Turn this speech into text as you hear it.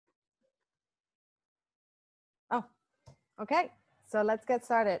Okay, so let's get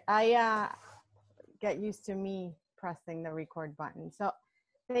started. I get used to me pressing the record button. So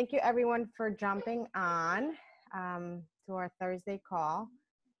thank you everyone for jumping on to our Thursday call.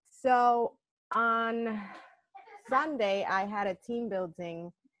 So on Sunday, I had a team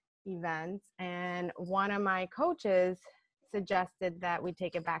building event, and one of my coaches suggested that we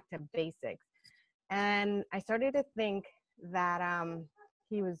take it back to basics. And I started to think that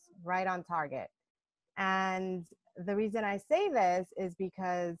he was right on target. And the reason I say this is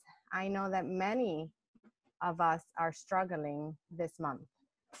because I know that many of us are struggling this month.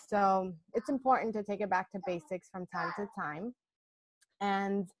 So it's important to take it back to basics from time to time.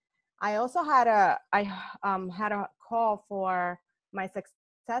 And I also had had a call for my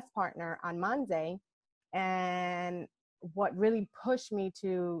success partner on Monday, and what really pushed me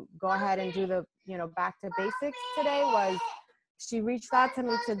to go ahead and do the back to basics today was she reached out to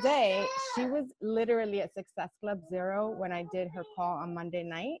me today. She was literally at Success Club Zero when I did her call on Monday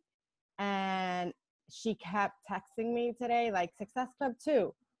night, and she kept texting me today like Success Club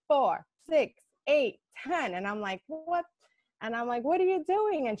 2, 4, 6, 8, 10, and I'm like, what? And I'm like, what are you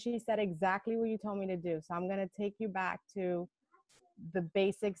doing? And she said exactly what you told me to do. So I'm going to take you back to the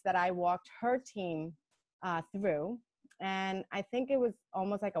basics that I walked her team through. And I think it was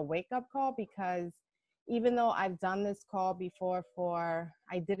almost like a wake-up call, because even though I've done this call before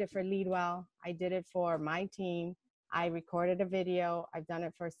I did it for Leadwell, I did it for my team, I recorded a video, I've done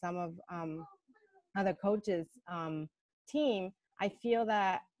it for some of other coaches' team, I feel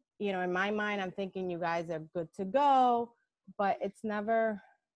that, in my mind, I'm thinking you guys are good to go, but it's never,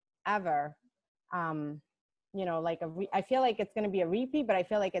 ever, like I feel like it's going to be a repeat, but I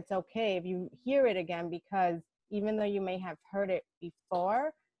feel like it's okay if you hear it again, because even though you may have heard it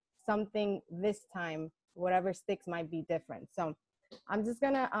before, something this time, whatever sticks, might be different. So I'm just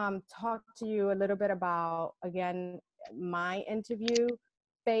going to talk to you a little bit about, again, my interview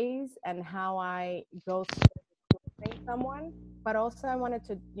phase and how I go through someone, but also I wanted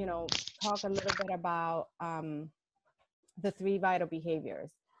to, talk a little bit about the 3 vital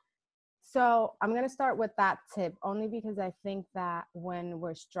behaviors. So I'm going to start with that tip, only because I think that when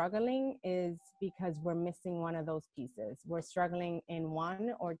we're struggling is because we're missing one of those pieces. We're struggling in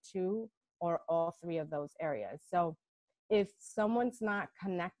 1 or 2 or all 3 of those areas. So if someone's not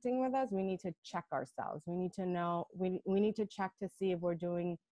connecting with us, we need to check ourselves. We need to know, we need to check to see if we're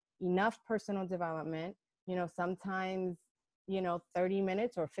doing enough personal development. Sometimes, 30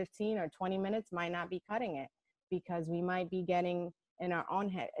 minutes or 15 or 20 minutes might not be cutting it, because we might be getting in our own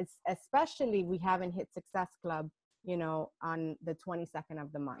head. It's especially we haven't hit Success Club, on the 22nd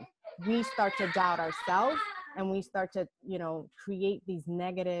of the month. We start to doubt ourselves, and we start to, create these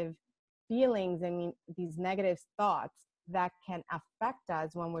negative feelings and these negative thoughts that can affect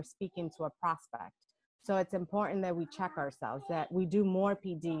us when we're speaking to a prospect. So it's important that we check ourselves, that we do more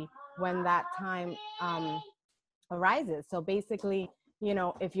PD when that time arises. So basically,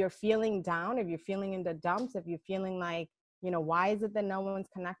 if you're feeling down, if you're feeling in the dumps, if you're feeling like, why is it that no one's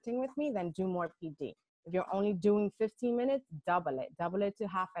connecting with me, then do more PD. If you're only doing 15 minutes, double it to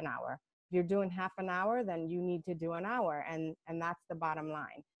half an hour. If you're doing half an hour, then you need to do an hour. And that's the bottom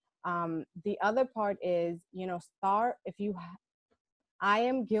line. The other part is, start, I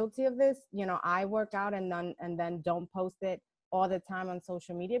am guilty of this. I work out and then don't post it all the time on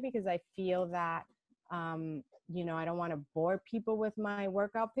social media, because I feel that, I don't want to bore people with my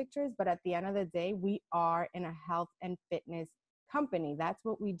workout pictures, but at the end of the day, we are in a health and fitness company. That's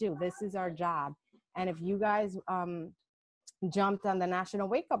what we do. This is our job. And if you guys jumped on the National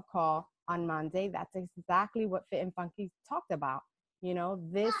Wake Up Call on Monday, that's exactly what Fit and Funky talked about.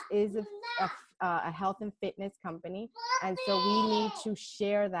 This is a health and fitness company. And so we need to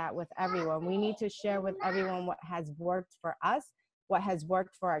share that with everyone. We need to share with everyone what has worked for us, what has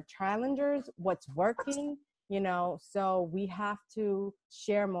worked for our challengers, what's working, so we have to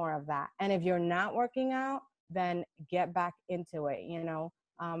share more of that. And if you're not working out, then get back into it.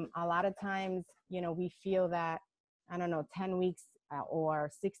 A lot of times, we feel that, 10 weeks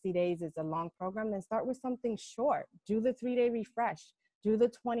or 60 days is a long program. Then start with something short. Do the 3-day refresh, do the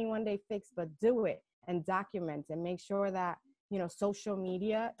 21-day fix, but do it and document and make sure that, social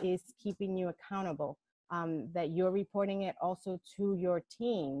media is keeping you accountable, that you're reporting it also to your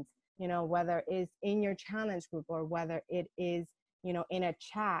teams, whether it's in your challenge group or whether it is, in a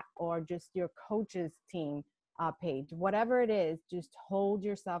chat or just your coach's team page, whatever it is, just hold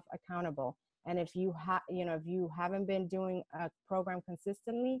yourself accountable. And if you if you haven't been doing a program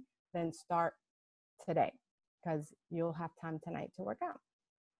consistently, then start today, because you'll have time tonight to work out.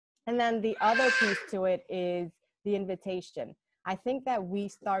 And then the other piece to it is the invitation. I think that we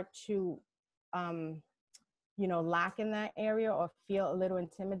start to, lack in that area or feel a little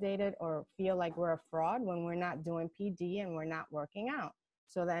intimidated or feel like we're a fraud when we're not doing PD and we're not working out.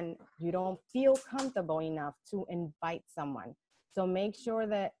 So then you don't feel comfortable enough to invite someone. So make sure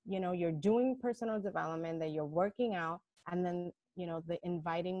that, you're doing personal development, that you're working out, and then, the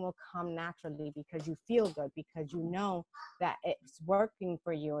inviting will come naturally because you feel good, because you know that it's working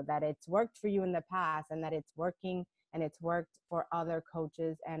for you, that it's worked for you in the past, and that it's working and it's worked for other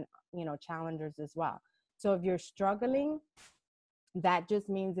coaches and, challengers as well. So if you're struggling, that just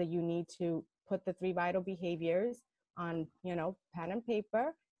means that you need to put the 3 vital behaviors on, pen and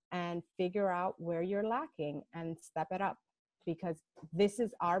paper and figure out where you're lacking and step it up, because this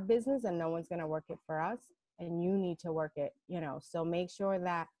is our business and no one's going to work it for us, and you need to work it, so make sure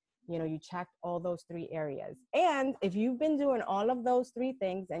that, you check all those 3 areas. And if you've been doing all of those 3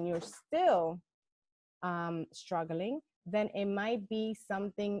 things and you're still struggling, then it might be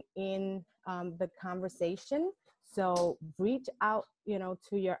something in the conversation. So reach out,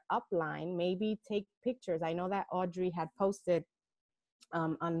 to your upline, maybe take pictures. I know that Audrey had posted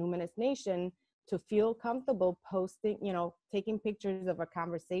on Luminous Nation to feel comfortable posting, taking pictures of a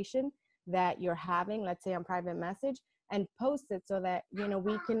conversation that you're having, let's say on private message, and post it so that,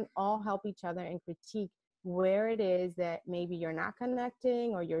 we can all help each other and critique where it is that maybe you're not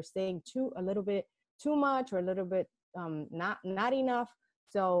connecting, or you're saying a little bit too much, or a little bit not enough.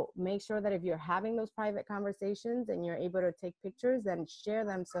 So make sure that if you're having those private conversations and you're able to take pictures, then share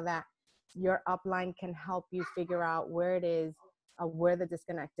them so that your upline can help you figure out where it is, where the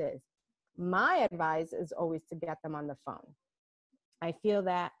disconnect is. My advice is always to get them on the phone. I feel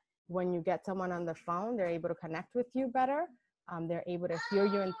that when you get someone on the phone, they're able to connect with you better. They're able to hear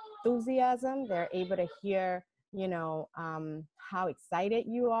your enthusiasm. They're able to hear, how excited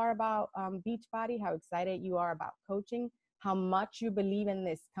you are about Beachbody, how excited you are about coaching, how much you believe in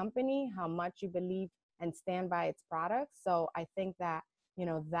this company, how much you believe and stand by its products. So I think that,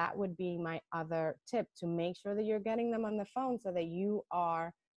 that would be my other tip, to make sure that you're getting them on the phone so that you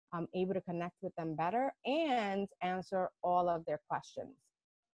are able to connect with them better and answer all of their questions.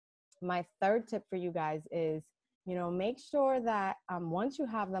 My third tip for you guys is, make sure that once you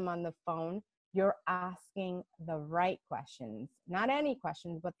have them on the phone, you're asking the right questions, not any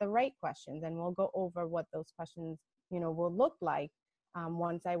questions, but the right questions. And we'll go over what those questions, will look like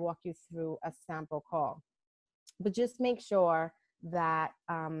once I walk you through a sample call. But just make sure that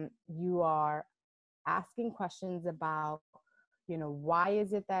you are asking questions about, why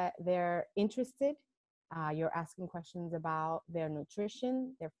is it that they're interested? You're asking questions about their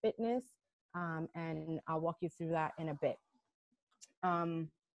nutrition, their fitness, and I'll walk you through that in a bit.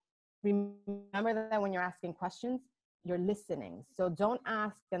 Remember that when you're asking questions, you're listening. So don't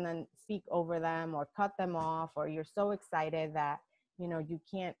ask and then speak over them or cut them off, or you're so excited that, you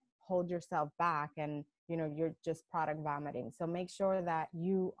can't hold yourself back and, you're just product vomiting. So make sure that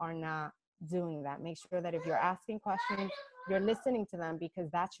you are not doing that. Make sure that if you're asking questions, you're listening to them, because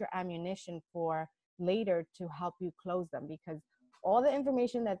that's your ammunition for later to help you close them, because all the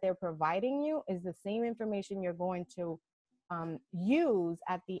information that they're providing you is the same information you're going to use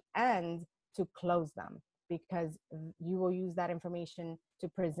at the end to close them, because you will use that information to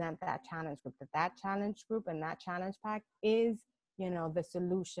present that challenge group. That challenge group and that challenge pack is, the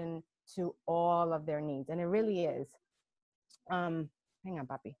solution to all of their needs. And it really is. Hang on,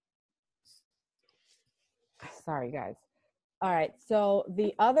 papi. Sorry, guys. All right. So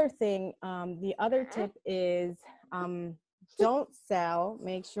the other thing, the other tip is don't sell.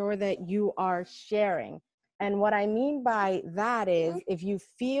 Make sure that you are sharing. And what I mean by that is, if you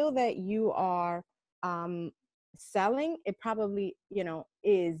feel that you are selling, it probably,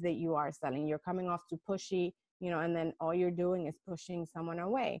 is that you are selling. You're coming off too pushy, and then all you're doing is pushing someone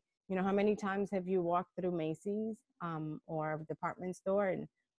away. How many times have you walked through Macy's or a department store,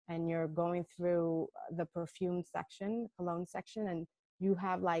 and you're going through the perfume section, cologne section, and you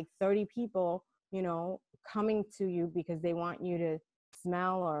have like 30 people, coming to you because they want you to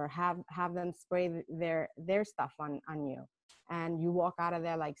smell or have them spray their stuff on you. And you walk out of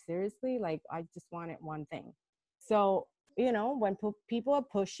there like, seriously, like, I just wanted one thing. So, when people are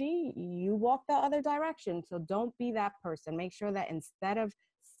pushy, you walk the other direction. So don't be that person. Make sure that instead of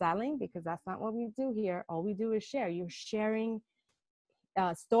selling, because that's not what we do here, all we do is share. You're sharing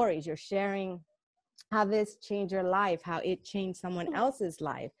stories. You're sharing how this changed your life, how it changed someone else's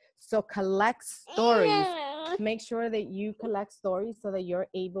life. So collect stories. Make sure that you collect stories so that you're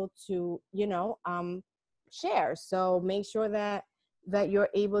able to, share. So make sure that you're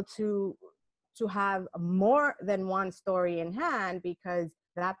able to have more than one story in hand, because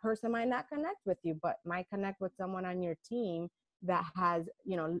that person might not connect with you, but might connect with someone on your team, that has,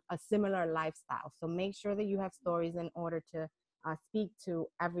 you know, a similar lifestyle. So make sure that you have stories in order to speak to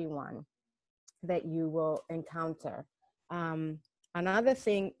everyone that you will encounter. Um, Another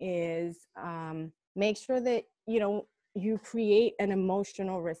thing is make sure that, you know, you create an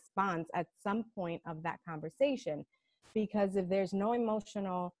emotional response at some point of that conversation, because if there's no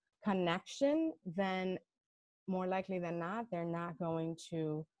emotional connection, then more likely than not, they're not going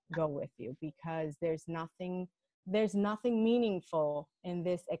to go with you, because there's nothing meaningful in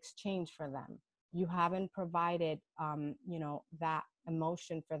this exchange for them. You haven't provided, you know, that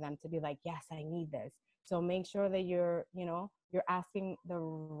emotion for them to be like, yes, I need this. So make sure that you're, you know, you're asking the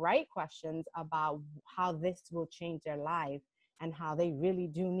right questions about how this will change their life and how they really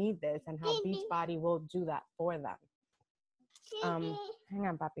do need this and how Beachbody will do that for them. Hang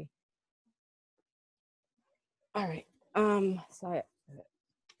on, Papi. All right. So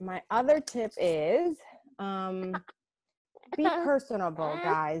my other tip is be personable,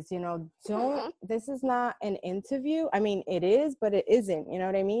 guys. You know, this is not an interview. I mean, it is, but it isn't. You know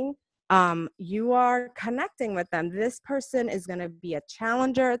what I mean? You are connecting with them. This person is going to be a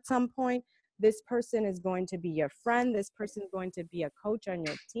challenger at some point. This person is going to be your friend. This person is going to be a coach on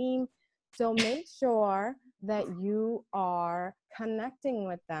your team. So make sure that you are connecting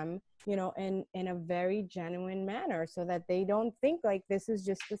with them, you know, in a very genuine manner, so that they don't think like this is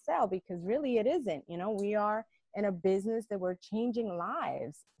just a sell, because really it isn't. You know, we are in a business that we're changing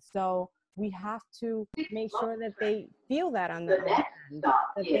lives. So we have to make sure that they feel that on the end, that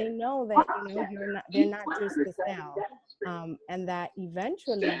they know that, you know, they're not just to sell, and that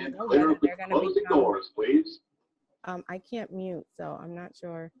eventually, you know, whether they're going to become, I can't mute, so I'm not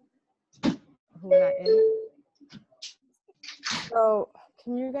sure who that is. So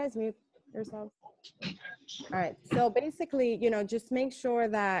can you guys mute yourselves? All right. So basically, you know, just make sure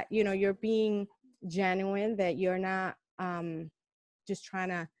that, you know, you're being genuine, that you're not just trying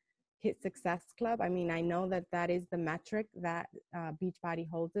to hit Success Club. I mean, I know that that is the metric that Beachbody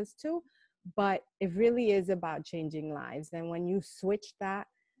holds us to, but it really is about changing lives. And when you switch that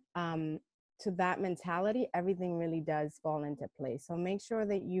to that mentality, everything really does fall into place. So make sure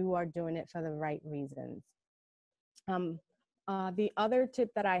that you are doing it for the right reasons. The other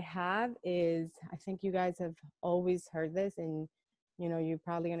tip that I have is, I think you guys have always heard this, and you know, you're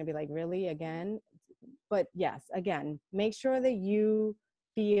probably going to be like, really, again? But yes, again, make sure that you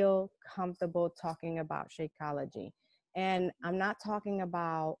feel comfortable talking about Shakeology. And I'm not talking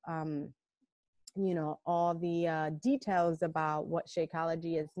about, you know, all the details about what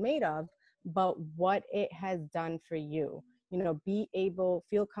Shakeology is made of, but what it has done for you. You know,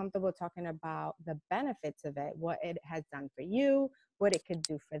 feel comfortable talking about the benefits of it, what it has done for you, what it could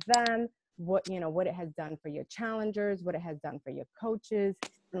do for them, what, you know, what it has done for your challengers, what it has done for your coaches.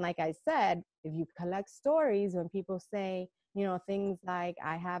 And like I said, if you collect stories, when people say, you know, things like,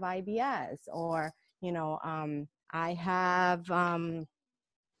 I have IBS, or, you know, I have, high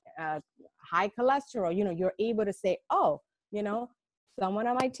cholesterol, you know, you're able to say, oh, you know, someone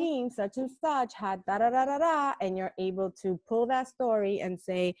on my team, such and such, had da da da da da, and you're able to pull that story and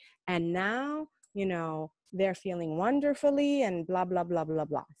say, and now, you know, they're feeling wonderfully, and blah blah blah blah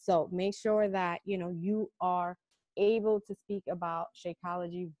blah. So make sure that, you know, you are able to speak about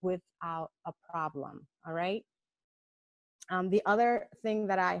Shakeology without a problem. All right. The other thing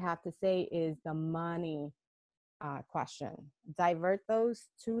that I have to say is the money question. Divert those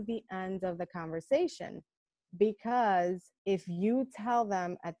to the end of the conversation, because if you tell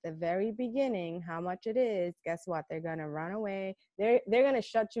them at the very beginning how much it is, guess what? They're gonna run away. They're gonna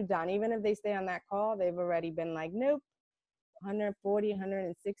shut you down. Even if they stay on that call, they've already been like, nope, 140,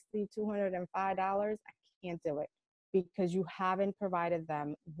 160, $205. I can't do it, because you haven't provided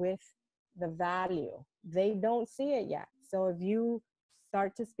them with the value. They don't see it yet. So if you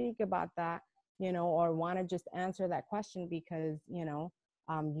start to speak about that, you know, or want to just answer that question because, you know,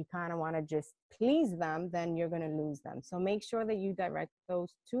 you kind of want to just please them, then you're going to lose them. So make sure that you direct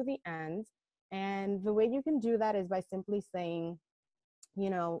those to the end. And the way you can do that is by simply saying, you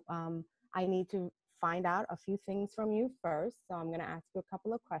know, I need to find out a few things from you first. So I'm going to ask you a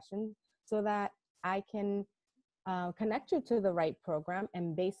couple of questions so that I can connect you to the right program.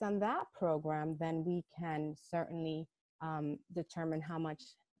 And based on that program, then we can certainly determine how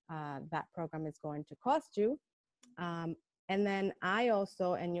much that program is going to cost you. And then I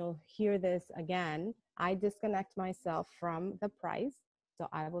also, and you'll hear this again, I disconnect myself from the price. So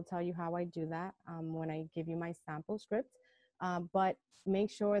I will tell you how I do that when I give you my sample script. But make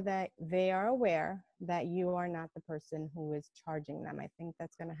sure that they are aware that you are not the person who is charging them. I think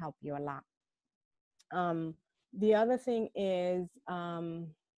that's going to help you a lot. The other thing is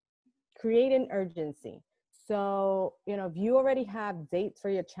create an urgency. So, if you already have dates for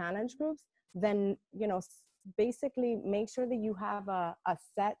your challenge groups, then, basically make sure that you have a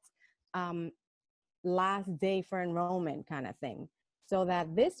set last day for enrollment kind of thing. So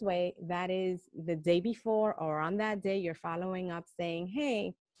that this way, that is the day before or on that day, you're following up saying,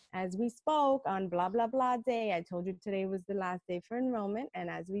 hey, as we spoke on blah, blah, blah day, I told you today was the last day for enrollment. And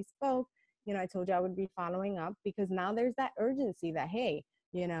as we spoke, I told you I would be following up, because now there's that urgency that, hey,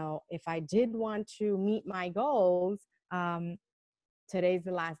 if I did want to meet my goals, today's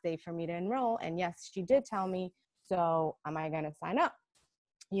the last day for me to enroll. And yes, she did tell me, so am I going to sign up,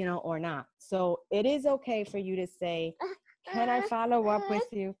 or not? So it is okay for you to say, can I follow up with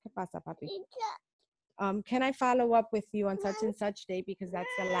you? ¿Qué pasa, papi? Can I follow up with you on such and such day, because that's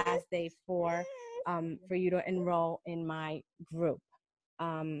the last day for you to enroll in my group.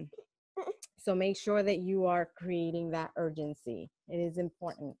 So make sure that you are creating that urgency. It is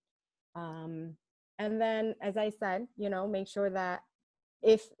important. And then, as I said, make sure that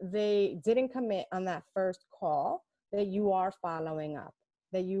if they didn't commit on that first call, that you are following up,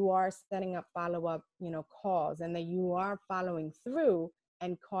 that you are setting up follow-up, calls, and that you are following through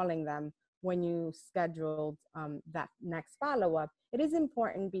and calling them when you scheduled that next follow-up. It is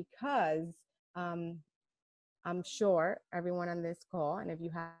important because I'm sure everyone on this call, and if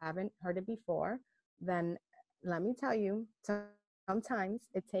you haven't heard it before, then let me tell you, sometimes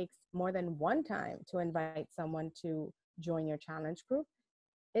it takes more than one time to invite someone to join your challenge group.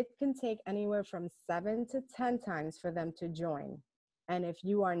 It can take anywhere from 7 to 10 times for them to join. And if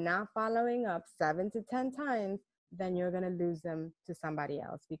you are not following up 7 to 10 times, then you're going to lose them to somebody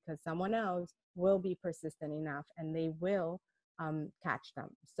else, because someone else will be persistent enough and they will catch them.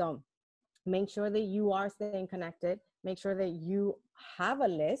 So make sure that you are staying connected. Make sure that you have a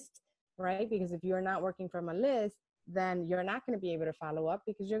list, right? Because if you're not working from a list, then you're not going to be able to follow up,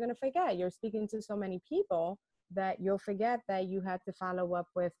 because you're going to forget. You're speaking to so many people that you'll forget that you had to follow up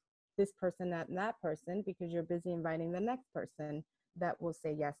with this person and that person, because you're busy inviting the next person that will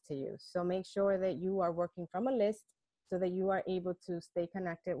say yes to you. So make sure that you are working from a list so that you are able to stay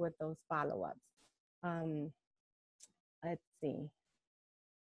connected with those follow-ups. Let's see.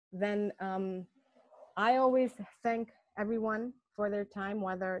 Then I always thank everyone for their time,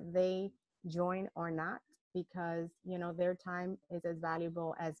 whether they join or not, because, their time is as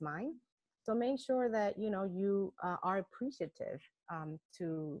valuable as mine. So make sure that, you are appreciative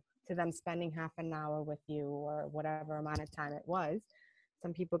to them spending half an hour with you, or whatever amount of time it was.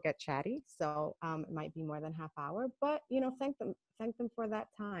 Some people get chatty, so it might be more than half hour, but, thank them for that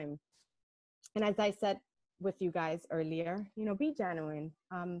time. And as I said with you guys earlier, be genuine.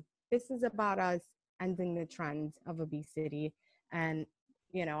 This is about us ending the trend of obesity. And,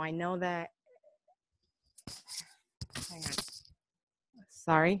 I know that, hang on.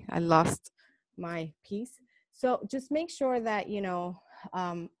 Sorry, I lost my piece. So just make sure that,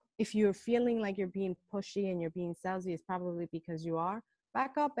 if you're feeling like you're being pushy and you're being salesy, it's probably because you are.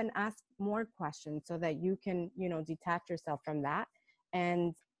 Back up and ask more questions so that you can, detach yourself from that.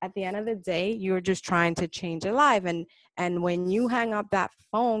 And at the end of the day, you're just trying to change a life. And when you hang up that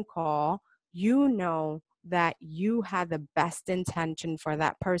phone call, you know that you had the best intention for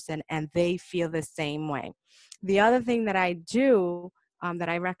that person and they feel the same way. The other thing that I do, that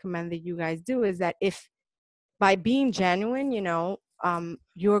I recommend that you guys do, is that if by being genuine,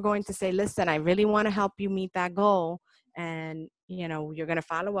 you're going to say, listen, I really want to help you meet that goal. And, you're going to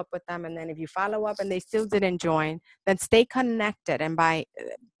follow up with them. And then if you follow up and they still didn't join, then stay connected. And by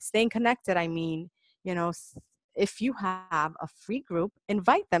staying connected, I mean, if you have a free group,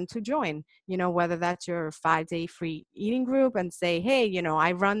 invite them to join, whether that's your 5-day free eating group, and say, hey,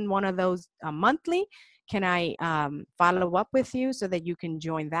 I run one of those monthly. Can I follow up with you so that you can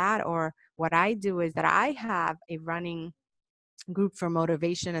join that? Or what I do is that I have a running group for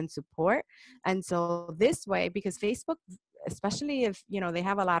motivation and support. And so this way, because Facebook, especially if, they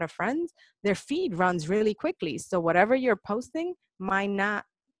have a lot of friends, their feed runs really quickly. So whatever you're posting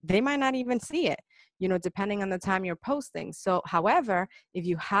they might not even see it, depending on the time you're posting. So, however, if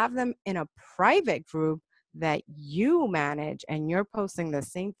you have them in a private group that you manage and you're posting the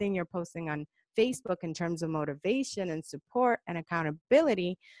same thing you're posting on Facebook in terms of motivation and support and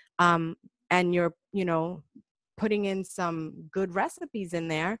accountability, and you're, putting in some good recipes in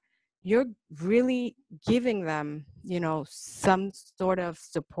there, you're really giving them, some sort of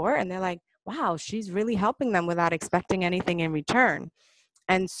support. And they're like, wow, she's really helping them without expecting anything in return.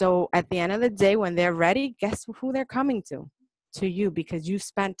 And so at the end of the day, when they're ready, guess who they're coming to you, because you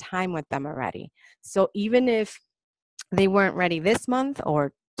spent time with them already. So even if they weren't ready this month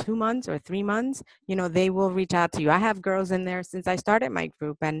or 2 months or 3 months, they will reach out to you. I have girls in there since I started my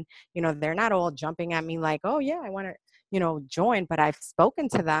group, and, they're not all jumping at me like, oh yeah, I want to, join, but I've spoken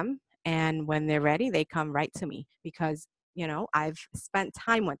to them, and when they're ready, they come right to me because, I've spent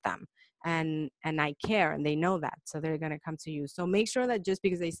time with them, and I care, and they know that. So they're going to come to you. So make sure that just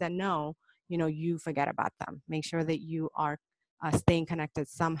because they said no, you forget about them. Make sure that you are staying connected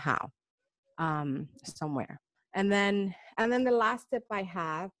somehow, somewhere. And then the last tip I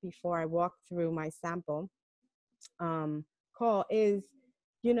have before I walk through my sample call is,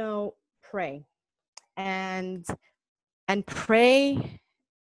 pray and pray.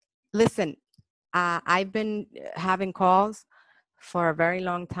 Listen, I've been having calls for a very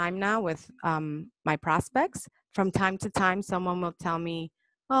long time now with my prospects. From time to time, someone will tell me,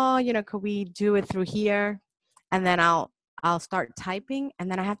 "Oh, could we do it through here?" And then I'll start typing,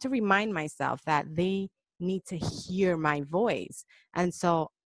 and then I have to remind myself that they need to hear my voice. And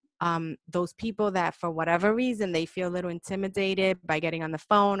so those people that for whatever reason they feel a little intimidated by getting on the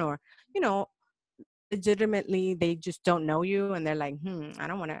phone, or you know legitimately they just don't know you, and they're like, I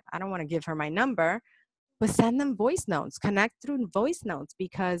don't want to give her my number, but send them voice notes, connect through voice notes,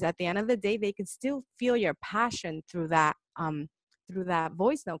 because at the end of the day, they can still feel your passion through that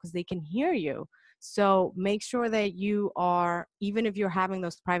voice note, because they can hear you. So make sure that you are, even if you're having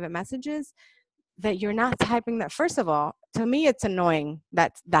those private messages, that you're not typing that. First of all, to me, it's annoying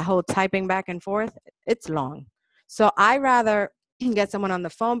that whole typing back and forth. It's long. So I rather get someone on the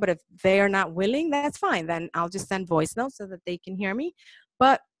phone, but if they are not willing, that's fine. Then I'll just send voice notes so that they can hear me.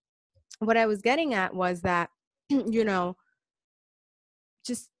 But what I was getting at was that,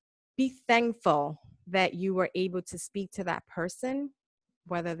 just be thankful that you were able to speak to that person,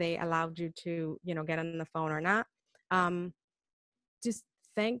 whether they allowed you to, get on the phone or not. Just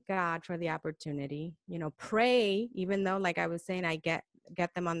thank God for the opportunity, pray, even though, like I was saying, I get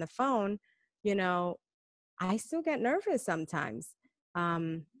them on the phone, I still get nervous sometimes.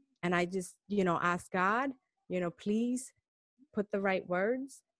 And I just, ask God, please put the right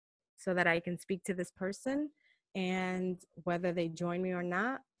words so that I can speak to this person. And whether they join me or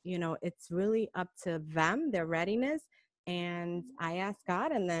not, it's really up to them, their readiness. And I ask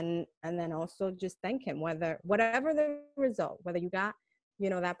God, and then also just thank him, whatever the result, whether you got,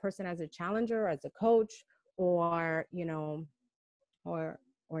 that person as a challenger, as a coach, or, or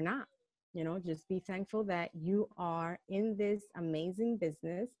not, just be thankful that you are in this amazing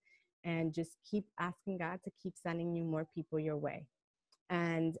business, and just keep asking God to keep sending you more people your way.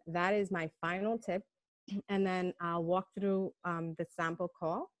 And that is my final tip. And then I'll walk through the sample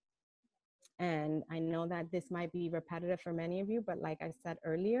call. And I know that this might be repetitive for many of you, but like I said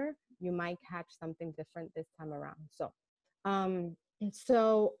earlier, you might catch something different this time around. So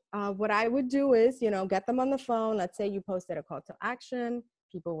what I would do is, get them on the phone. Let's say you posted a call to action,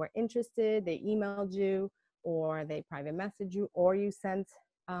 people were interested, they emailed you, or they private messaged you, or you sent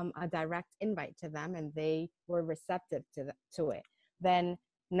a direct invite to them and they were receptive to it. Then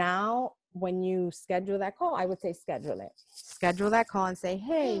now when you schedule that call, I would say schedule that call and say,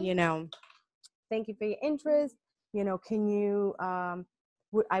 hey, thank you for your interest. Can you,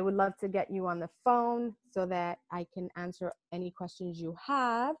 I would love to get you on the phone so that I can answer any questions you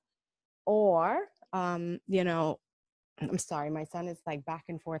have. Or, I'm sorry, my son is like back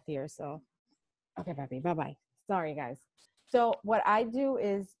and forth here. So, okay, Papi, bye-bye. Sorry, guys. So what I do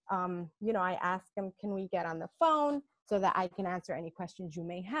is, I ask them, can we get on the phone so that I can answer any questions you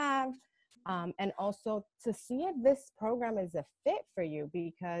may have? And also to see if this program is a fit for you,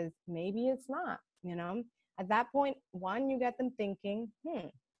 because maybe it's not, At that point, one, you get them thinking,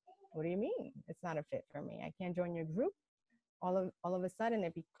 what do you mean it's not a fit for me? I can't join your group. All of a sudden,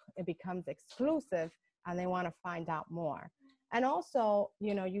 it becomes exclusive, and they want to find out more. And also,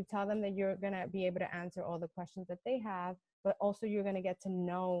 you tell them that you're going to be able to answer all the questions that they have, but also you're going to get to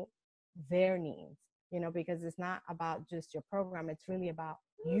know their needs, because it's not about just your program. It's really about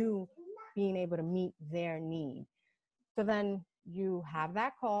you being able to meet their need. So then you have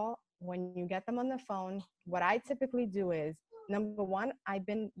that call. When you get them on the phone, what I typically do is, number one, I've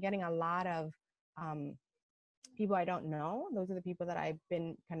been getting a lot of people I don't know. Those are the people that I've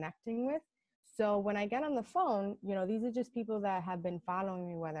been connecting with. So when I get on the phone, these are just people that have been following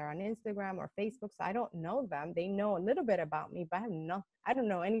me, whether on Instagram or Facebook. So I don't know them. They know a little bit about me, but I don't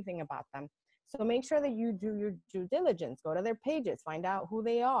know anything about them. So make sure that you do your due diligence. Go to their pages, find out who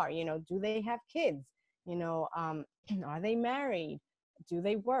they are. Do they have kids? Are they married? Do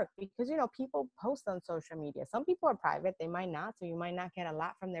they work? Because, people post on social media. Some people are private. They might not. So you might not get a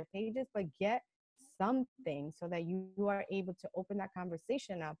lot from their pages, but get something so that you are able to open that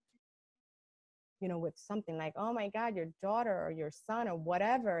conversation up with something like, oh my God, your daughter or your son or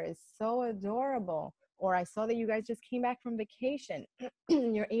whatever is so adorable. Or I saw that you guys just came back from vacation.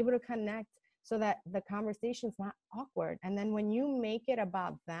 You're able to connect so that the conversation's not awkward. And then when you make it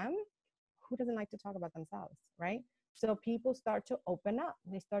about them, who doesn't like to talk about themselves, right? So people start to open up.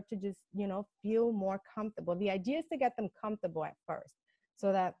 They start to just, feel more comfortable. The idea is to get them comfortable at first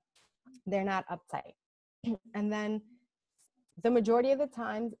so that they're not uptight. And then the majority of the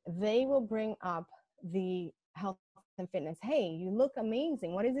times they will bring up the health and fitness. Hey, you look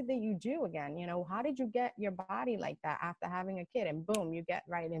amazing. What is it that you do again? How did you get your body like that after having a kid? And boom, you get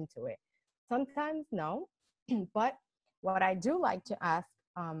right into it. Sometimes no, but what I do like to ask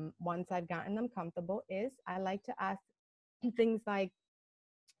once I've gotten them comfortable is I like to ask things like,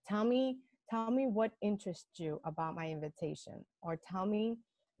 tell me what interests you about my invitation, or tell me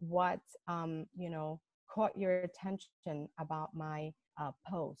what caught your attention about my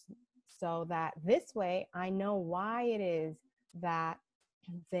post, so that this way I know why it is that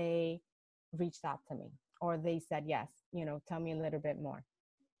they reached out to me or they said yes. Tell me a little bit more.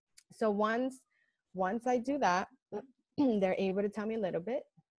 So once I do that, they're able to tell me a little bit.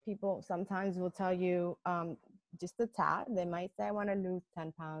 People sometimes will tell you just a tad. They might say, I want to lose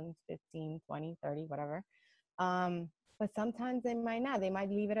 10 pounds, 15, 20, 30, whatever. But sometimes they might not. They might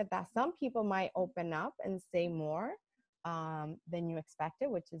leave it at that. Some people might open up and say more than you expected,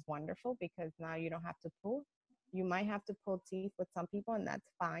 which is wonderful, because now you don't have to pull. You might have to pull teeth with some people, and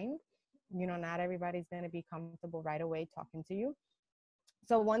that's fine. Not everybody's going to be comfortable right away talking to you.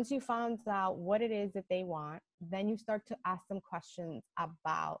 So once you found out what it is that they want, then you start to ask them questions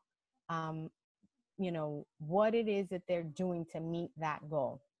about, what it is that they're doing to meet that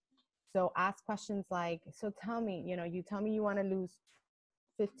goal. So ask questions like, so tell me, you tell me you want to lose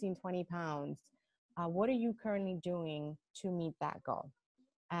 15, 20 pounds. What are you currently doing to meet that goal?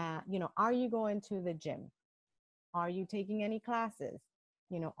 Are you going to the gym? Are you taking any classes?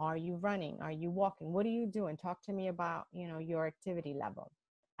 Are you running? Are you walking? What are you doing? Talk to me about, your activity level.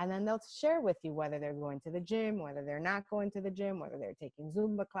 And then they'll share with you whether they're going to the gym, whether they're not going to the gym, whether they're taking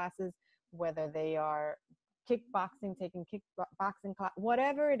Zumba classes, whether they are kickboxing, taking kickboxing class,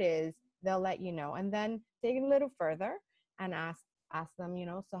 whatever it is, they'll let you know. And then take it a little further and ask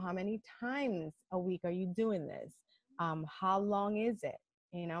them, so how many times a week are you doing this? How long is it?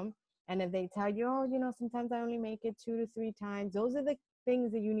 And if they tell you, oh, sometimes I only make it 2 to 3 times, those are the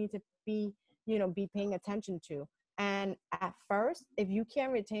things that you need to be paying attention to. And at first, if you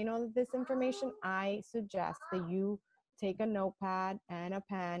can't retain all of this information, I suggest that you take a notepad and a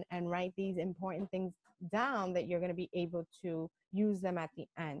pen and write these important things down that you're going to be able to use them at the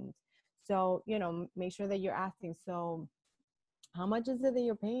end. So, make sure that you're asking, so how much is it that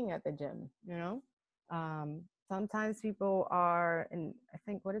you're paying at the gym? Sometimes people are in, I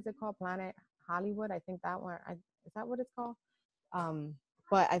think, what is it called? Planet Hollywood. I think that one, is that what it's called?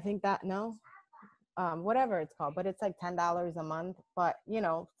 But I think that, no, whatever it's called, but it's like $10 a month. But,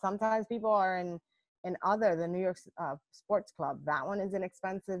 sometimes people are in the New York Sports Club. That one is an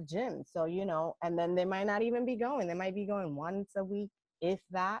expensive gym. So, and then they might not even be going. They might be going once a week, if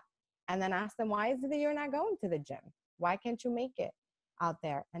that. And then ask them, why is it that you're not going to the gym? Why can't you make it out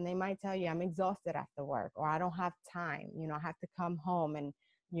there? And they might tell you, I'm exhausted after work, or I don't have time. I have to come home and,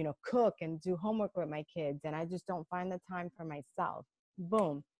 cook and do homework with my kids. And I just don't find the time for myself.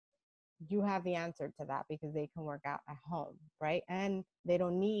 Boom. You have the answer to that, because they can work out at home, right? And they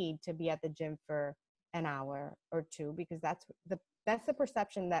don't need to be at the gym for an hour or two, because that's the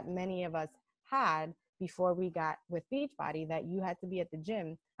perception that many of us had before we got with Beachbody, that you had to be at the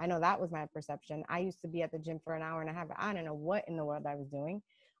gym. I know that was my perception. I used to be at the gym for an hour and a half. I don't know what in the world I was doing.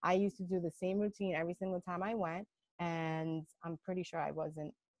 I used to do the same routine every single time I went, and I'm pretty sure I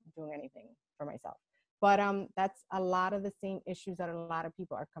wasn't doing anything for myself. But that's a lot of the same issues that a lot of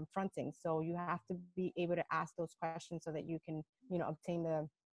people are confronting. So you have to be able to ask those questions so that you can, obtain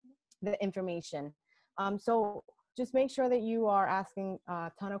the information. So just make sure that you are asking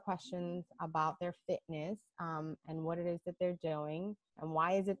a ton of questions about their fitness and what it is that they're doing, and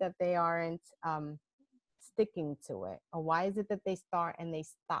why is it that they aren't sticking to it, or why is it that they start and they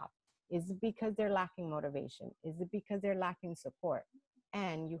stop? Is it because they're lacking motivation? Is it because they're lacking support?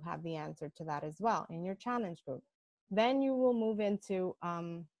 And you have the answer to that as well in your challenge group. Then you will move into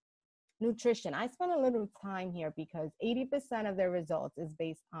nutrition. I spent a little time here because 80% of their results is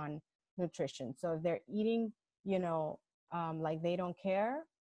based on nutrition. So if they're eating, like they don't care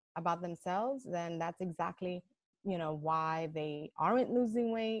about themselves, then that's exactly, why they aren't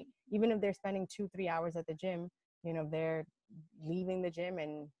losing weight. Even if they're spending 2-3 hours at the gym, they're leaving the gym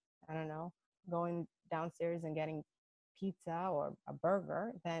and, I don't know, going downstairs and getting pizza or a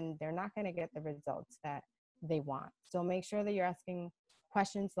burger, then they're not going to get the results that they want. So make sure that you're asking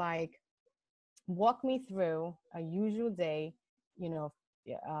questions like, walk me through a usual day, you know,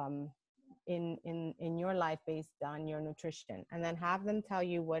 um, in your life based on your nutrition, and then have them tell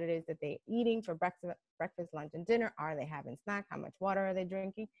you what it is that they're eating for breakfast, lunch, and dinner. Are they having snack? How much water are they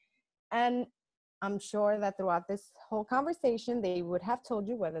drinking? And I'm sure that throughout this whole conversation, they would have told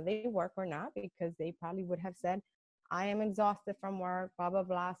you whether they work or not, because they probably would have said, I am exhausted from work, blah, blah,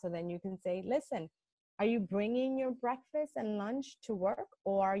 blah. So then you can say, listen, are you bringing your breakfast and lunch to work,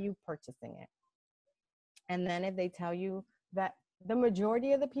 or are you purchasing it? And then if they tell you that, the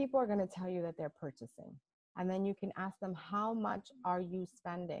majority of the people are going to tell you that they're purchasing. And then you can ask them, how much are you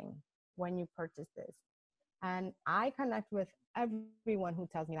spending when you purchase this? And I connect with everyone who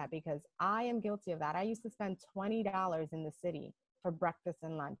tells me that, because I am guilty of that. I used to spend $20 in the city for breakfast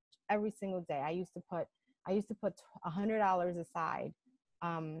and lunch every single day. I used to put $100 aside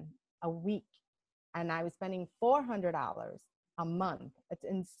a week, and I was spending $400 a month. It's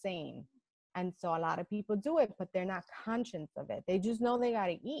insane. And so a lot of people do it, but they're not conscious of it. They just know they got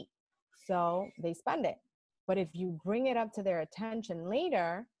to eat, so they spend it. But if you bring it up to their attention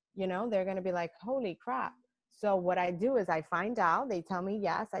later, you know, they're going to be like, holy crap. So what I do is I find out, they tell me,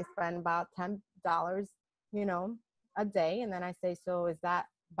 yes, I spend about $10, you know, a day. And then I say, so is that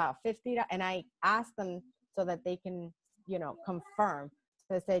about $50? And I ask them so that they can, you know, confirm.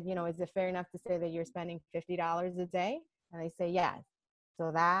 So I said, you know, is it fair enough to say that you're spending $50 a day? And they say, yes.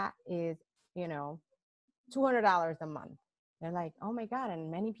 So that is, you know, $200 a month. They're like, oh my God. And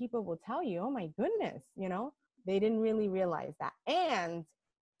many people will tell you, oh my goodness, you know, they didn't really realize that. And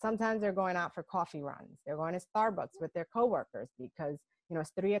sometimes they're going out for coffee runs. They're going to Starbucks with their coworkers because, you know,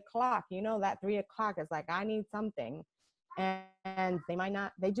 it's 3 o'clock. You know, that 3 o'clock is like, I need something. And they might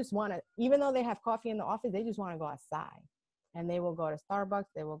not, they just want to, even though they have coffee in the office, they just want to go outside. And they will go to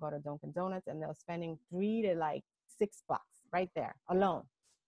Starbucks, they will go to Dunkin' Donuts, and they're spending $3 to like $6 right there alone.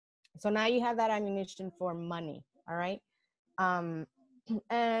 So now you have that ammunition for money, all right? And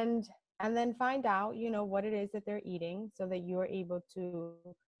then find out, you know, what it is that they're eating, so that you're able to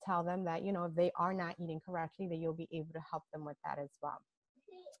tell them that, you know, if they are not eating correctly, that you'll be able to help them with that as well.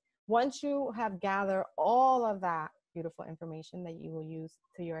 Once you have gathered all of that beautiful information that you will use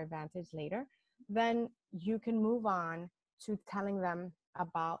to your advantage later, then you can move on to telling them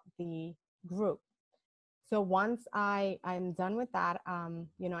about the group. So once I'm done with that,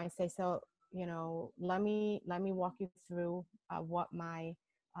 you know, I say, so, you know, let me walk you through what my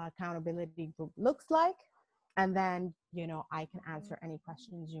accountability group looks like. And then, you know, I can answer any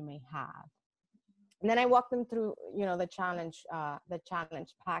questions you may have. And then I walk them through, you know, the challenge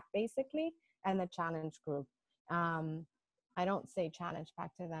pack basically, and the challenge group. I don't say challenge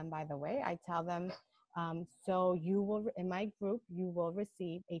pack to them, by the way. I tell them, so you will, in my group, you will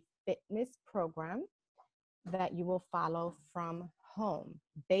receive a fitness program that you will follow from home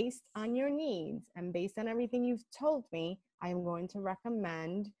based on your needs and based on everything you've told me. I am going to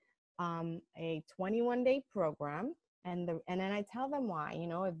recommend a 21-day program, and then I tell them why. You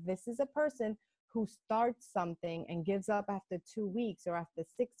know, if this is a person who starts something and gives up after 2 weeks or after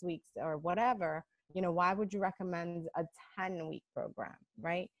 6 weeks or whatever, you know, why would you recommend a 10-week program,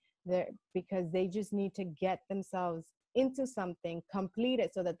 right? Because they just need to get themselves into something, complete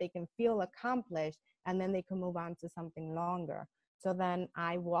it so that they can feel accomplished, and then they can move on to something longer. So then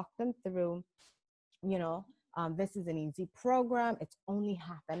I walk them through, you know, this is an easy program. It's only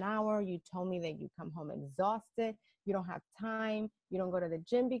half an hour. You told me that you come home exhausted. You don't have time. You don't go to the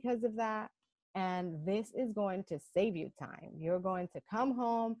gym because of that. And this is going to save you time. You're going to come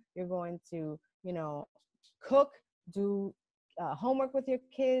home. You're going to, you know, cook, do homework with your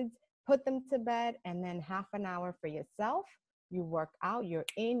kids, put them to bed, and then half an hour for yourself. You work out, you're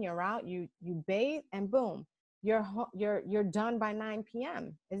in, you're out, you bathe, and boom, you're done by 9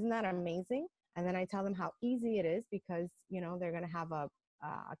 p.m. Isn't that amazing? And then I tell them how easy it is, because, you know, they're going to have a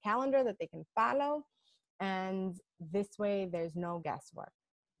calendar that they can follow. And this way there's no guesswork.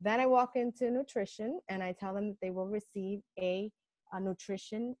 Then I walk into nutrition, and I tell them that they will receive a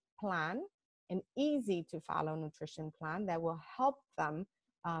nutrition plan, an easy to follow nutrition plan that will help them,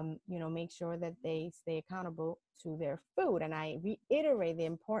 you know, make sure that they stay accountable to their food. And I reiterate the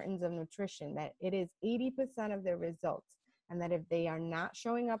importance of nutrition, that it is 80% of their results, and that if they are not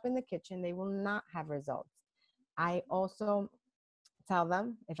showing up in the kitchen, they will not have results. I also tell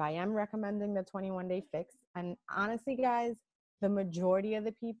them, if I am recommending the 21-day fix, and honestly, guys, the majority of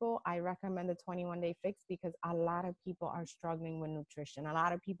the people, I recommend the 21-day fix, because a lot of people are struggling with nutrition. A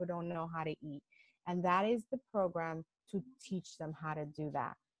lot of people don't know how to eat. And that is the program to teach them how to do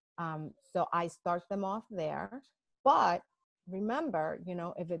that. So I start them off there. But remember, you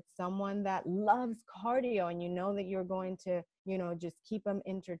know, if it's someone that loves cardio and you know that you're going to, you know, just keep them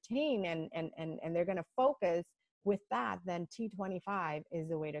entertained and they're going to focus with that, then T25 is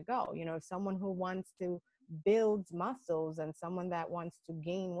the way to go. You know, if someone who wants to build muscles and someone that wants to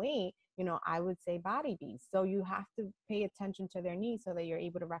gain weight, you know, I would say Body Beast. So you have to pay attention to their needs so that you're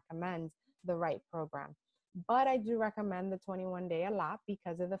able to recommend the right program. But I do recommend the 21 day a lot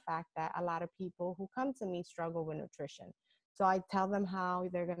because of the fact that a lot of people who come to me struggle with nutrition. So I tell them how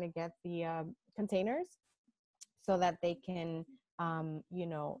they're going to get the containers so that they can, you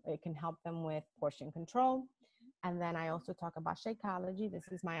know, it can help them with portion control. And then I also talk about Shakeology. This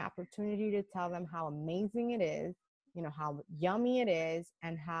is my opportunity to tell them how amazing it is, you know, how yummy it is,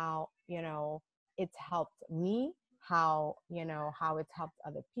 and how, you know, it's helped me, how, you know, how it's helped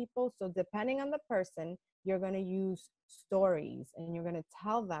other people. So depending on the person, you're going to use stories and you're going to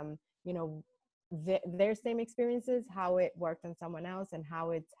tell them, you know, their same experiences, how it worked on someone else and how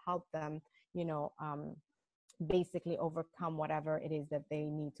it's helped them, you know, basically overcome whatever it is that they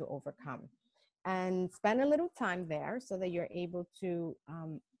need to overcome. And spend a little time there so that you're able to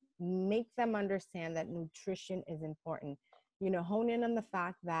make them understand that nutrition is important. You know, hone in on the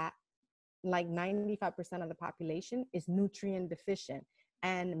fact that like 95% of the population is nutrient deficient,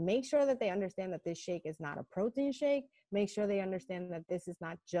 and make sure that they understand that this shake is not a protein shake. Make sure they understand that this is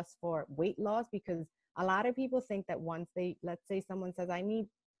not just for weight loss, because a lot of people think that once they, let's say someone says, I need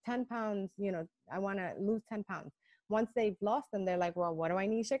 10 pounds, you know, I want to lose 10 pounds. Once they've lost them, they're like, well, what do I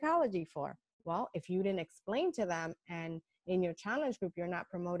need Shakeology for? Well, if you didn't explain to them, and in your challenge group, you're not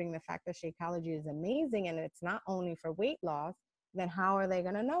promoting the fact that Shakeology is amazing and it's not only for weight loss, then how are they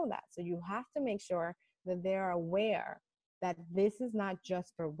going to know that? So you have to make sure that they're aware that this is not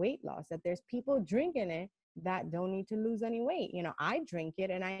just for weight loss, that there's people drinking it that don't need to lose any weight. You know, I drink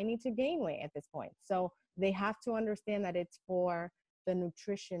it and I need to gain weight at this point. So they have to understand that it's for the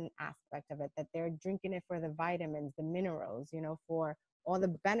nutrition aspect of it, that they're drinking it for the vitamins, the minerals, you know, for all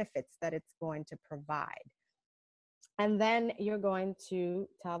the benefits that it's going to provide. And then you're going to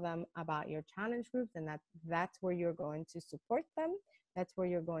tell them about your challenge groups, and that's where you're going to support them. That's where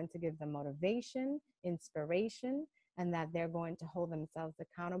you're going to give them motivation, inspiration, and that they're going to hold themselves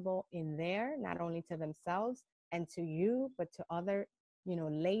accountable in there, not only to themselves and to you, but to other, you know,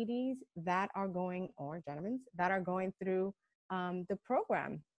 ladies that are going, or gentlemen that are going through the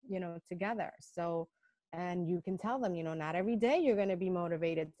program, you know, together. So, and you can tell them, you know, not every day you're going to be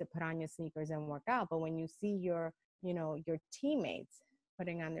motivated to put on your sneakers and work out, but when you see your, you know, your teammates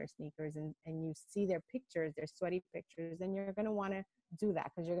putting on their sneakers and you see their pictures, their sweaty pictures, then you're going to want to do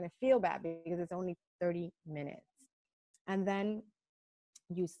that because you're going to feel bad because it's only 30 minutes. And then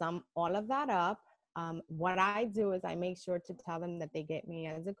you sum all of that up. What I do is I make sure to tell them that they get me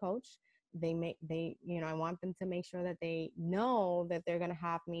as a coach. You know, I want them to make sure that they know that they're going to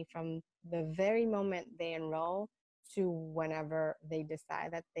have me from the very moment they enroll to whenever they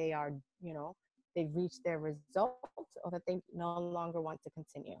decide that they are, you know, they've reached their results or that they no longer want to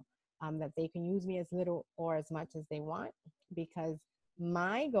continue. That they can use me as little or as much as they want, because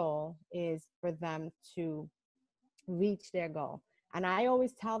my goal is for them to reach their goal. And I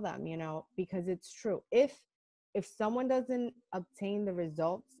always tell them, you know, because it's true, if someone doesn't obtain the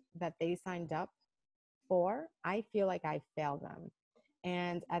results that they signed up for, I feel like I failed them.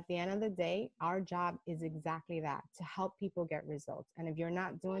 And at the end of the day, our job is exactly that, to help people get results. And if you're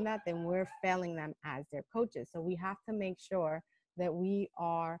not doing that, then we're failing them as their coaches. So we have to make sure that we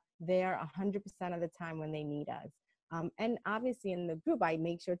are there 100% of the time when they need us. And obviously in the group, I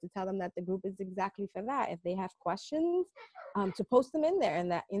make sure to tell them that the group is exactly for that. If they have questions, to post them in there,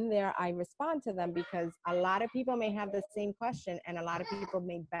 and that in there I respond to them, because a lot of people may have the same question and a lot of people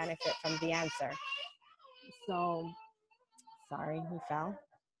may benefit from the answer. So, sorry, he fell.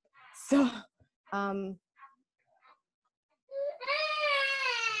 So, is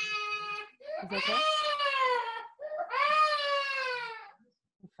it okay?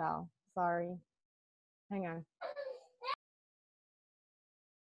 He fell. Sorry. Hang on.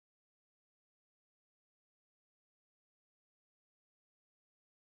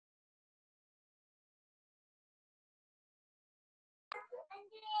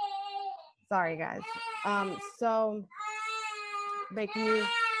 Sorry, guys. So, babe, can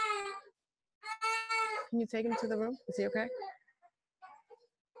you take him to the room? Is he okay?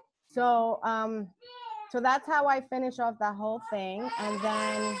 So, so that's how I finish off that whole thing, and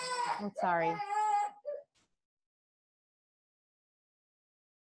then I'm sorry.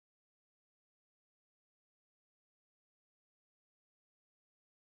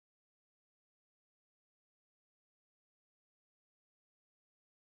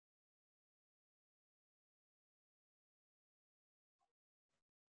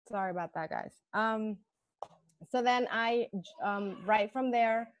 Sorry about that, guys. So then right from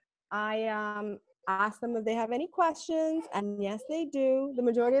there, I ask them if they have any questions, and yes, they do. The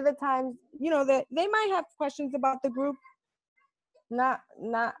majority of the times, they might have questions about the group, not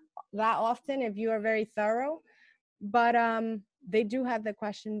that often if you are very thorough, but they do have the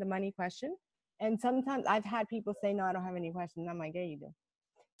money question. And sometimes I've had people say, no, I don't have any questions. I'm like, yeah, you do.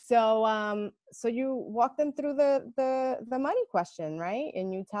 So you walk them through the money question, right?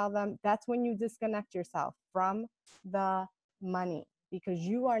 And you tell them that's when you disconnect yourself from the money, because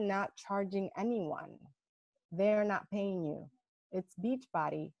you are not charging anyone. They're not paying you. It's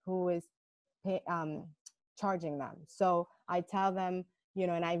Beachbody who is charging them. So I tell them,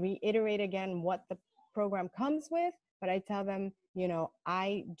 and I reiterate again what the program comes with, but I tell them,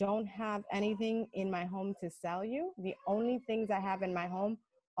 I don't have anything in my home to sell you. The only things I have in my home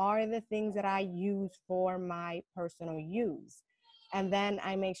are the things that I use for my personal use. And then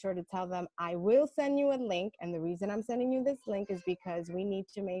I make sure to tell them, I will send you a link. And the reason I'm sending you this link is because we need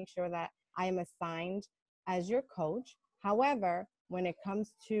to make sure that I am assigned as your coach. However, when it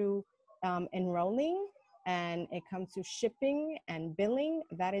comes to enrolling and it comes to shipping and billing,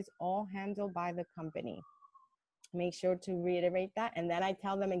 that is all handled by the company. Make sure to reiterate that. And then I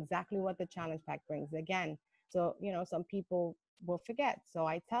tell them exactly what the challenge pack brings. Again, so, some people will forget. So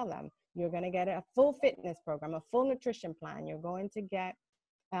I tell them, you're going to get a full fitness program, a full nutrition plan. You're going to get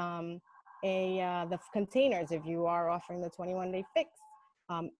the containers if you are offering the 21-day fix,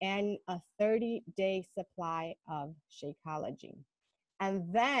 and a 30-day supply of Shakeology.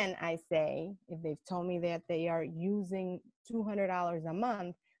 And then I say, if they've told me that they are using $200 a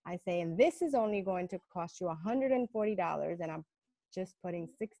month, I say, and this is only going to cost you $140, and I'm just putting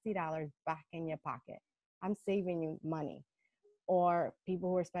 $60 back in your pocket. I'm saving you money. Or people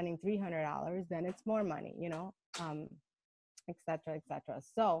who are spending $300, then it's more money, et cetera, et cetera.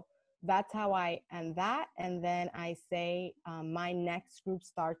 So that's how I end that. And then I say, my next group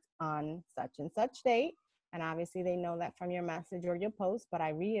starts on such and such date. And obviously they know that from your message or your post, but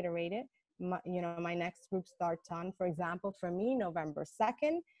I reiterate it. My next group starts on, for example, for me, November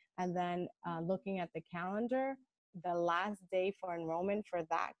 2nd. And then looking at the calendar, the last day for enrollment for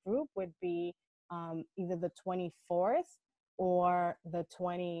that group would be either the 24th or the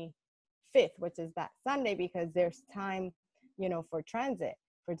 25th, which is that Sunday, because there's time, for transit,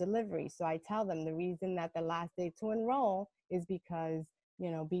 for delivery. So I tell them the reason that the last day to enroll is because,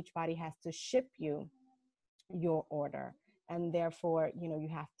 Beachbody has to ship you your order, and therefore, you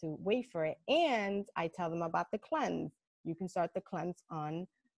have to wait for it. And I tell them about the cleanse. You can start the cleanse on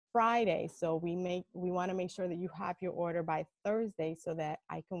Friday. So we want to make sure that you have your order by Thursday so that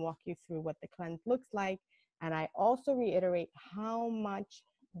I can walk you through what the cleanse looks like. And I also reiterate how much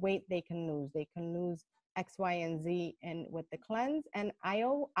weight they can lose. They can lose X, Y, and Z and with the cleanse. And I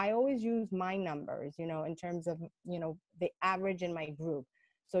always use my numbers, in terms of, the average in my group.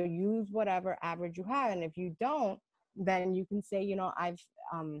 So use whatever average you have. And if you don't, then you can say,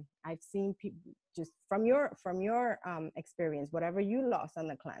 I've seen people just from your experience, whatever you lost on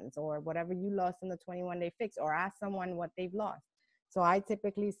the cleanse or whatever you lost in the 21-day fix, or ask someone what they've lost. So I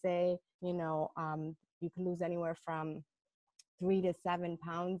typically say, you can lose anywhere from 3 to 7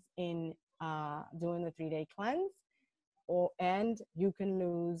 pounds in doing the 3-day cleanse, and you can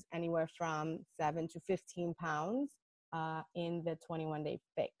lose anywhere from 7 to 15 pounds in the 21-day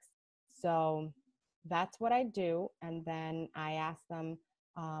fix. So that's what I do. And then I ask them,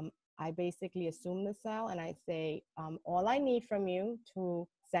 I basically assume the sale, and I say, all I need from you to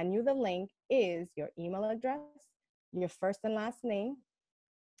send you the link is your email address, your first and last name,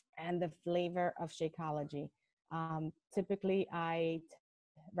 and the flavor of Shakeology. Typically, I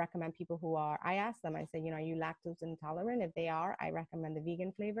recommend people I ask them, I say, are you lactose intolerant? If they are, I recommend the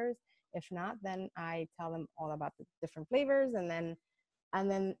vegan flavors. If not, then I tell them all about the different flavors. And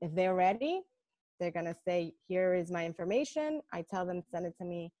then if they're ready, they're going to say, here is my information. I tell them, send it to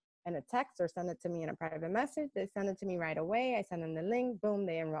me in a text or send it to me in a private message. They send it to me right away. I send them the link, boom,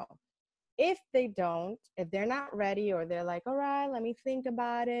 they enroll. If they're not ready, or they're like, all right, let me think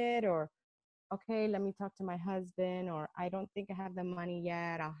about it, or okay, let me talk to my husband, or I don't think I have the money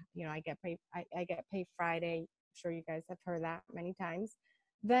yet. I get paid Friday. I'm sure you guys have heard that many times.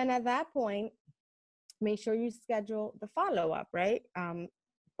 Then at that point, make sure you schedule the follow-up, right?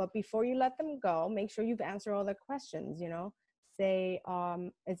 But before you let them go, make sure you've answered all the questions, Say,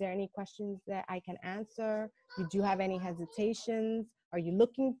 is there any questions that I can answer? Did you have any hesitations? Are you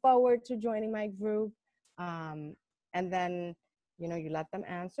looking forward to joining my group? And then, you let them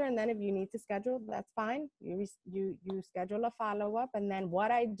answer. And then if you need to schedule, that's fine. You schedule a follow-up. And then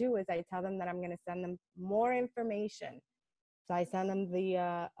what I do is I tell them that I'm going to send them more information. So I send them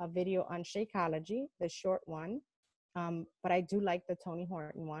a video on Shakeology, the short one. But I do like the Tony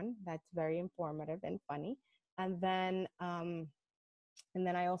Horton one. That's very informative and funny. And then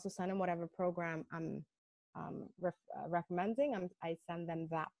I also send them whatever program I'm recommending. I send them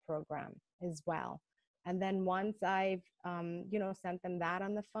that program as well. And then once I've sent them that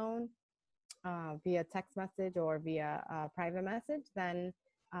on the phone via text message or via private message, then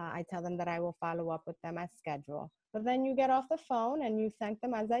I tell them that I will follow up with them as scheduled. But then you get off the phone and you thank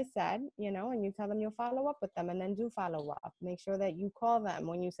them, as I said, and you tell them you'll follow up with them, and then do follow up. Make sure that you call them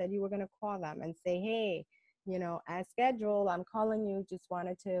when you said you were going to call them and say, hey, as scheduled, I'm calling you. Just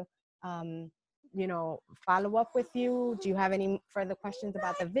wanted to, follow up with you. Do you have any further questions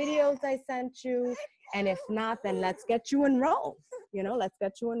about the videos I sent you? And if not, then let's get you enrolled. Let's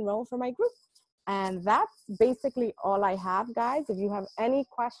get you enrolled for my group. And that's basically all I have, guys. If you have any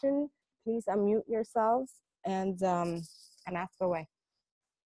questions, please unmute yourselves and ask away.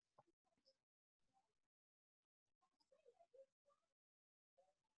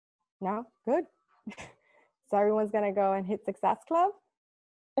 No? Good. So everyone's going to go and hit Success Club?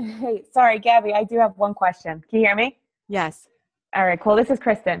 Hey, sorry, Gabby, I do have one question. Can you hear me? Yes. All right, cool. This is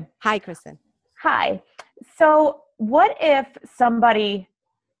Kristen. Hi, Kristen. Hi. So what if somebody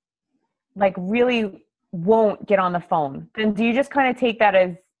really won't get on the phone? Then do you just kind of take that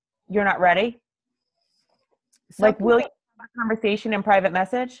as you're not ready? Will you have a conversation in private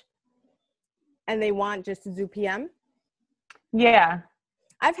message? And they want just to do PM? Yeah.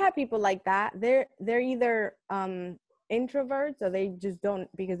 I've had people like that. They're either introverts, or they just don't,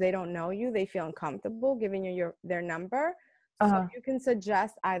 because they don't know you, they feel uncomfortable giving you their number. So you can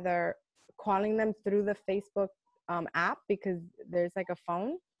suggest either calling them through the Facebook app, because there's like a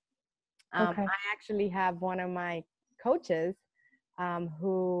phone. Okay. I actually have one of my coaches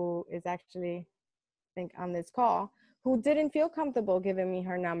who is actually, I think, on this call, who didn't feel comfortable giving me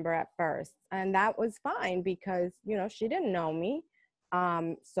her number at first. And that was fine because, she didn't know me.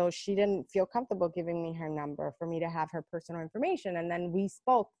 So she didn't feel comfortable giving me her number for me to have her personal information. And then we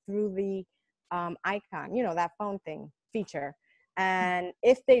spoke through the icon, that phone thing feature. And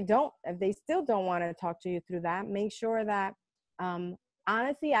if they still don't want to talk to you through that, make sure that,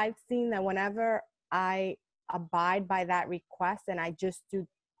 honestly, I've seen that whenever I abide by that request and I just do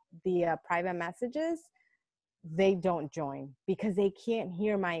the private messages, they don't join because they can't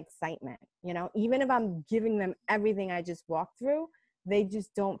hear my excitement. Even if I'm giving them everything I just walked through, they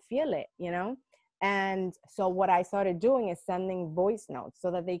just don't feel it, And so what I started doing is sending voice notes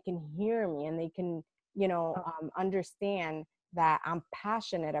so that they can hear me and they can, understand that I'm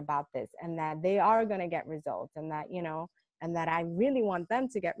passionate about this and that they are going to get results, and that, and that I really want them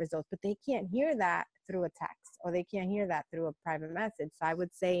to get results, but they can't hear that through a text, or they can't hear that through a private message. So I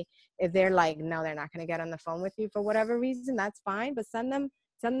would say, if they're like, no, they're not going to get on the phone with you for whatever reason, that's fine, but send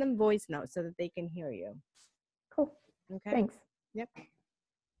them voice notes so that they can hear you. Cool. Okay. Thanks. Yep.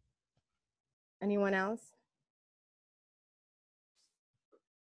 Anyone else?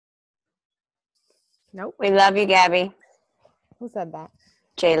 Nope. We love you, Gabby. Who said that?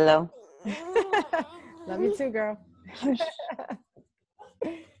 J-Lo. Love you too, girl.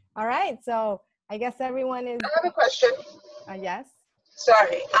 All right. So I guess everyone is. I have a question. Yes.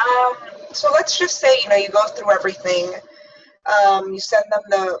 Sorry. So let's just say, you go through everything. You send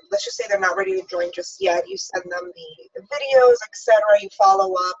them let's just say they're not ready to join just yet. You send them the videos, etc. You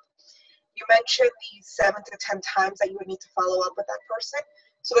follow up. You mentioned the 7 to 10 times that you would need to follow up with that person.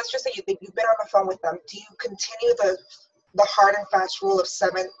 So let's just say you've been on the phone with them. Do you continue the hard and fast rule of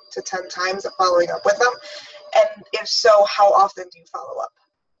 7 to 10 times of following up with them? And if so, how often do you follow up?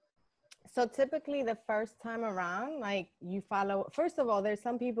 So typically the first time around, you follow, first of all, there's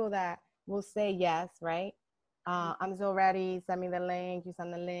some people that will say yes, right? I'm so ready, send me the link, you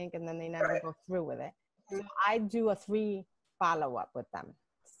send the link, and then they never go through with it. So I do a 3 follow-up with them.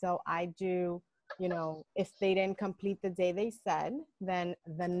 So I do, if they didn't complete the day they said, then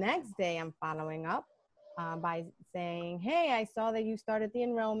the next day I'm following up by saying, hey, I saw that you started the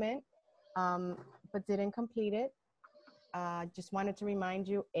enrollment, but didn't complete it. Just wanted to remind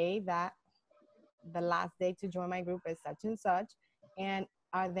you, that the last day to join my group is such and such. And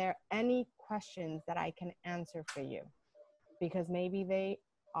are there any questions that I can answer for you? Because maybe they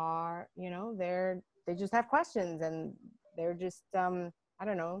are, they just have questions and they're just, I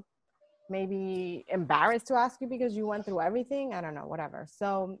don't know, maybe embarrassed to ask you because you went through everything. I don't know, whatever.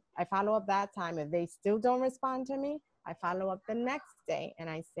 So I follow up that time. If they still don't respond to me, I follow up the next day and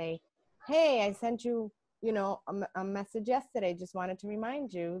I say, hey, I sent you, a message yesterday. Just wanted to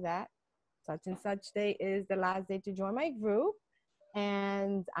remind you that such and such day is the last day to join my group.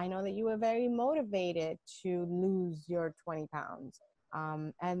 And I know that you were very motivated to lose your 20 pounds.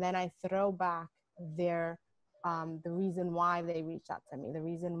 And then I throw back their the reason why they reached out to me, the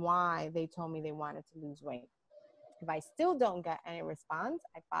reason why they told me they wanted to lose weight. If I still don't get any response,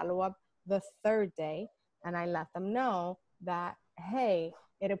 I follow up the third day and I let them know that, hey,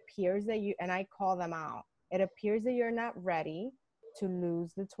 it appears that you, and I call them out, it appears that you're not ready to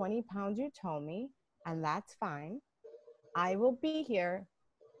lose the 20 pounds you told me, and that's fine. I will be here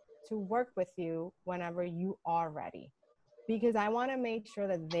to work with you whenever you are ready, because I want to make sure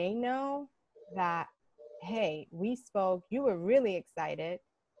that they know that, hey, we spoke, you were really excited,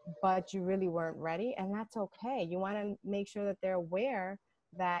 but you really weren't ready, and that's okay. You want to make sure that they're aware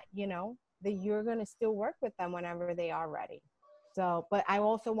that, you know, that you're going to still work with them whenever they are ready. So, but I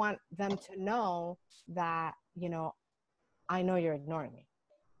also want them to know that, you know, I know you're ignoring me.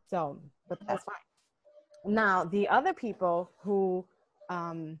 So, but that's fine. Now, the other people who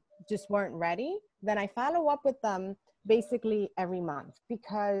just weren't ready, then I follow up with them basically every month,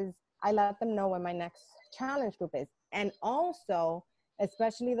 because I let them know when my next challenge group is. And also,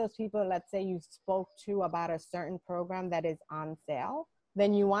 especially those people, let's say you spoke to about a certain program that is on sale,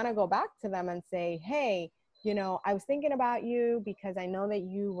 then you want to go back to them and say, hey, you know, I was thinking about you because I know that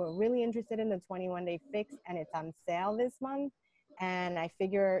you were really interested in the 21-day fix and it's on sale this month. And I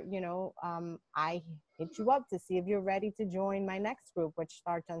figure, you know, I hit you up to see if you're ready to join my next group, which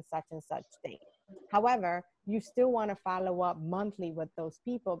starts on such and such date. However, you still want to follow up monthly with those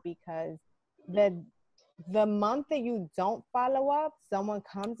people, because the month that you don't follow up, someone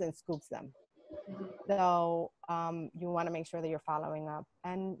comes and scoops them. So you want to make sure that you're following up.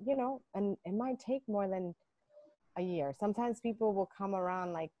 And, you know, and it might take more than a year. Sometimes people will come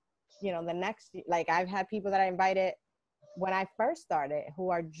around like, you know, the next, like I've had people that I invited when I first started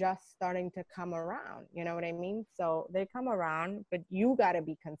who are just starting to come around, you know what I mean? So they come around, but you got to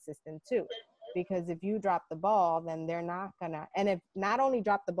be consistent too, because if you drop the ball, then they're not gonna, and if not only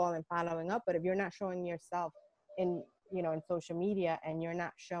drop the ball in following up, but if you're not showing yourself in, you know, in social media, and you're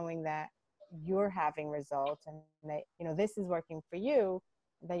not showing that you're having results and that, you know, this is working for you,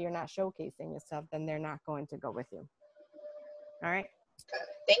 that you're not showcasing yourself, then they're not going to go with you. All right.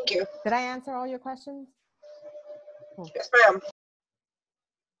 Thank you. Did I answer all your questions? Cool. Yes, ma'am.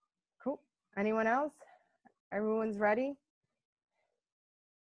 Cool. Anyone else? Everyone's ready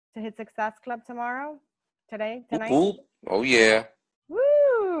to hit Success Club tomorrow? Tonight? Whoop. Oh yeah.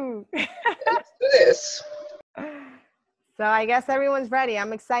 Woo! Let's do this. So I guess everyone's ready.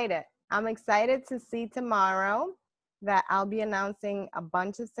 I'm excited. I'm excited to see tomorrow that I'll be announcing a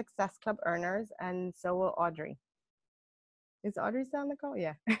bunch of Success Club earners, and so will Audrey. Is Audrey still on the call?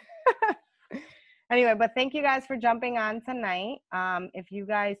 Yeah. Anyway, but thank you guys for jumping on tonight. If you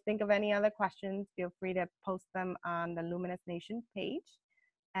guys think of any other questions, feel free to post them on the Luminous Nation page,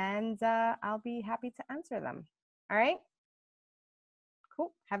 and I'll be happy to answer them. All right?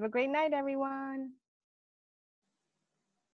 Cool. Have a great night, everyone.